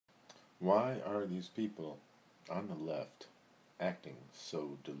Why are these people on the left acting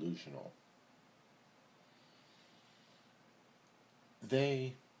so delusional?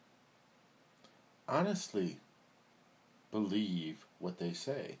 They honestly believe what they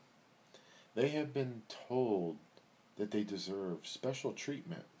say. They have been told that they deserve special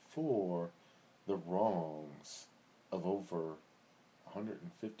treatment for the wrongs of over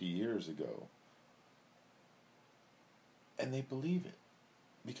 150 years ago. And they believe it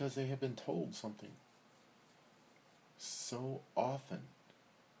because they have been told something so often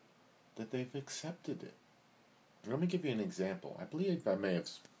that they've accepted it. Let me give you an example. I believe I may have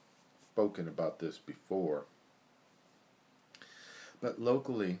spoken about this before. But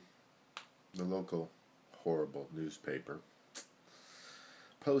locally, the local horrible newspaper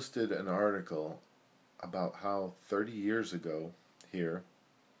posted an article about how 30 years ago here,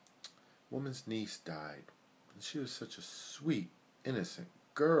 a woman's niece died. And she was such a sweet, innocent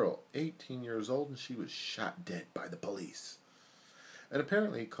girl, 18 years old, and she was shot dead by the police. And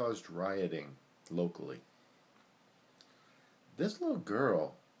apparently it caused rioting locally. This little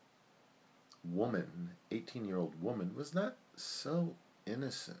girl, woman, 18-year-old woman, was not so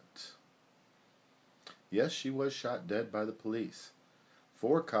innocent. Yes, she was shot dead by the police.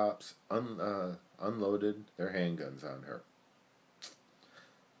 4 cops unloaded their handguns on her.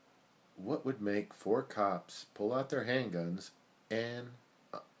 What would make 4 cops pull out their handguns and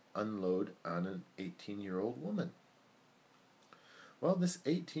unload on an 18-year-old woman? Well, this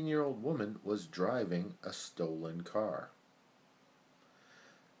 18-year-old woman was driving a stolen car.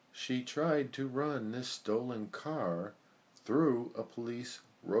 She tried to run this stolen car through a police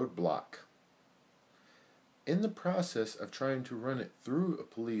roadblock. In the process of trying to run it through a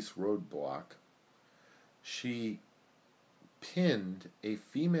police roadblock, she pinned a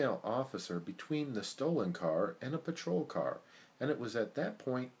female officer between the stolen car and a patrol car. And it was at that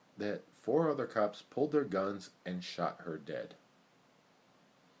point that 4 other cops pulled their guns and shot her dead.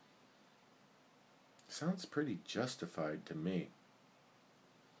 Sounds pretty justified to me.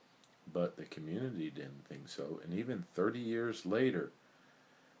 But the community didn't think so. And even 30 years later,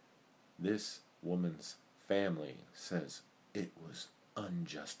 this woman's family says it was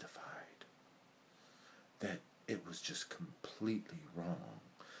unjustified. That it was just completely wrong.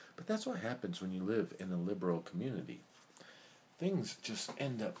 But that's what happens when you live in a liberal community. Things just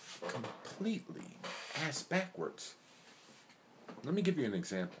end up completely ass backwards. Let me give you an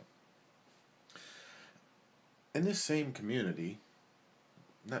example. In this same community,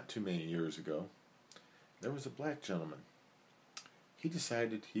 not too many years ago, there was a black gentleman. He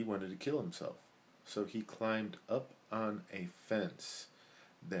decided he wanted to kill himself. So he climbed up on a fence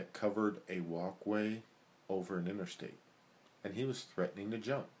that covered a walkway over an interstate. And he was threatening to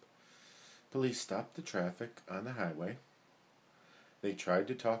jump. Police stopped the traffic on the highway. They tried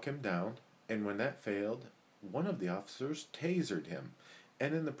to talk him down, and when that failed, one of the officers tasered him.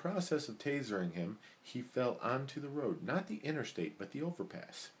 And in the process of tasering him, he fell onto the road, not the interstate, but the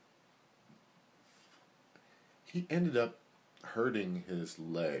overpass. He ended up hurting his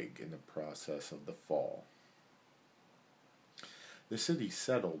leg in the process of the fall. The city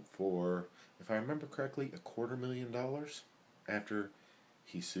settled for, if I remember correctly, $250,000 after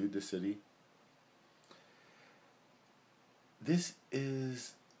he sued the city. This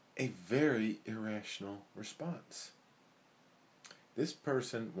is a very irrational response. This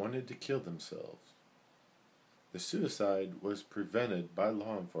person wanted to kill themselves. The suicide was prevented by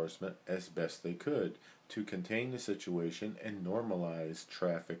law enforcement as best they could to contain the situation and normalize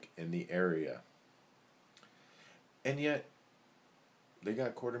traffic in the area. And yet, they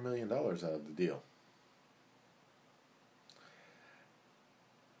got $250,000 out of the deal.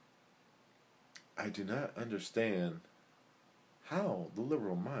 I do not understand how the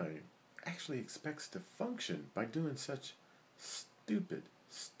liberal mind actually expects to function by doing such stupid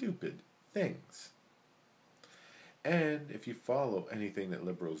things. And if you follow anything that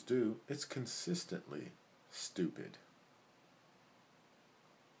liberals do, it's consistently stupid.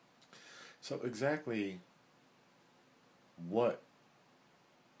 So exactly what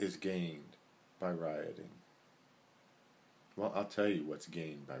is gained by rioting? Well, I'll tell you what's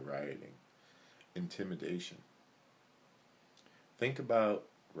gained by rioting. Intimidation. Think about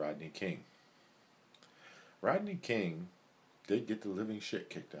Rodney King. Rodney King did get the living shit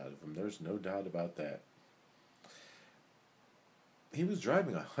kicked out of him. There's no doubt about that. He was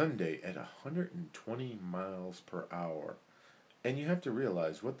driving a Hyundai at 120 miles per hour. And you have to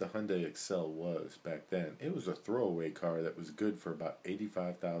realize what the Hyundai Excel was back then. It was a throwaway car that was good for about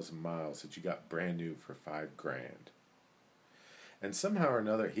 85,000 miles that you got brand new for $5,000. And somehow or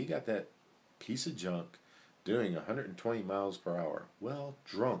another, he got that piece of junk doing 120 miles per hour. Well,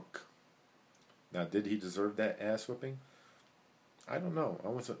 drunk. Now, did he deserve that ass whipping? I don't know. I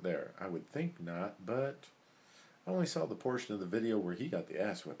wasn't there. I would think not, but I only saw the portion of the video where he got the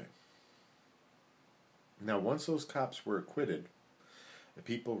ass whipping. Now, once those cops were acquitted, the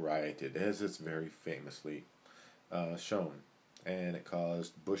people rioted, as it's very famously shown. And it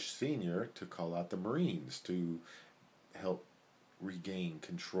caused Bush Sr. to call out the Marines to help regain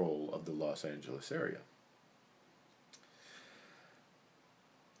control of the Los Angeles area.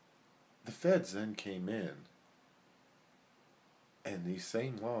 The feds then came in, and these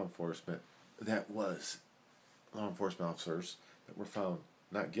same law enforcement officers that were found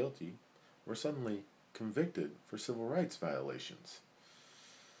not guilty were suddenly convicted for civil rights violations.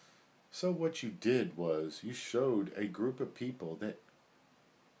 So what you did was you showed a group of people that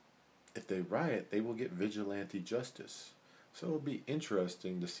if they riot, they will get vigilante justice. So it'll be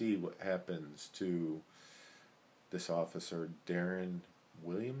interesting to see what happens to this officer, Darren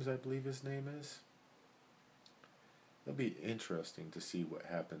Williams, I believe his name is. It'll be interesting to see what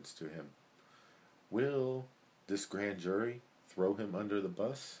happens to him. Will this grand jury throw him under the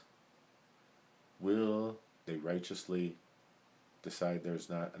bus? Will they righteously decide there's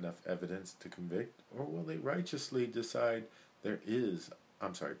not enough evidence to convict? Or will they righteously decide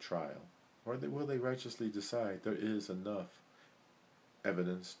trial? Or will they righteously decide there is enough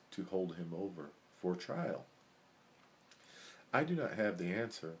evidence to hold him over for trial? I do not have the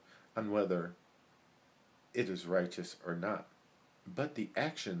answer on whether it is righteous or not, but the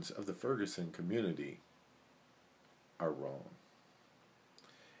actions of the Ferguson community are wrong.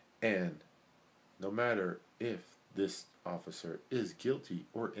 And no matter if this officer is guilty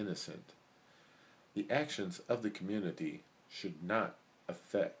or innocent, the actions of the community should not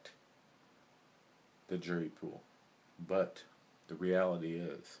affect the jury pool. But the reality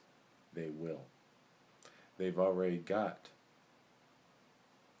is, they will. They've already got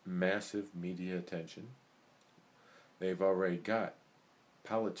massive media attention. They've already got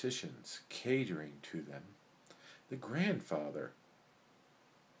politicians catering to them. The grandfather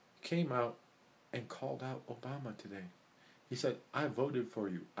came out and called out Obama today. He said, I voted for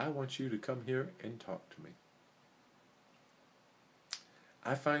you. I want you to come here and talk to me.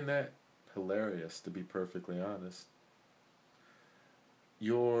 I find that hilarious, to be perfectly honest.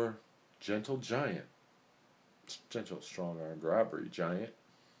 Your gentle giant, gentle strong-armed robbery giant,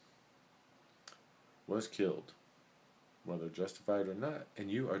 was killed, whether justified or not, and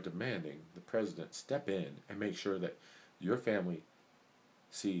you are demanding the president step in and make sure that your family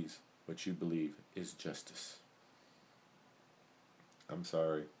sees what you believe is justice. I'm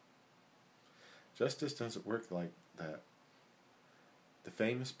sorry. Justice doesn't work like that. The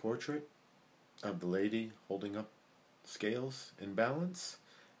famous portrait of the lady holding up scales in balance,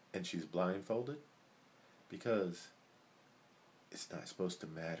 and she's blindfolded, because it's not supposed to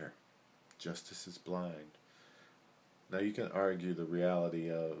matter. Justice is blind. Now you can argue the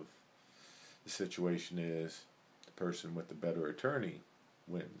reality of the situation is the person with the better attorney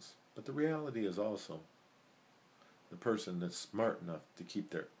wins. But the reality is also the person that's smart enough to keep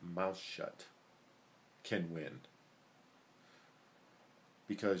their mouth shut can win.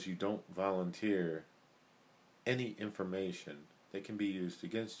 Because you don't volunteer any information that can be used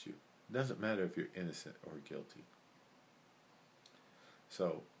against you. It doesn't matter if you're innocent or guilty.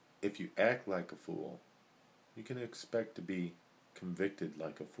 So, if you act like a fool, you can expect to be convicted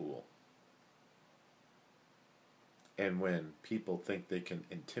like a fool. And when people think they can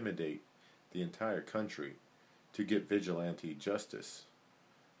intimidate the entire country to get vigilante justice,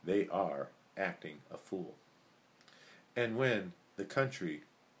 they are acting a fool. And when the country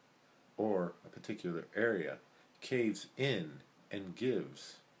or a particular area caves in and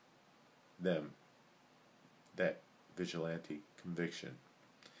gives them that vigilante conviction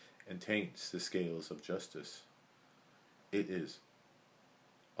and taints the scales of justice, it is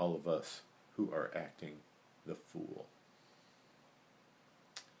all of us who are acting the fool.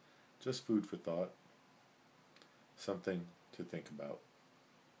 Just food for thought. Something to think about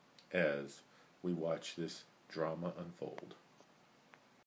as we watch this drama unfold.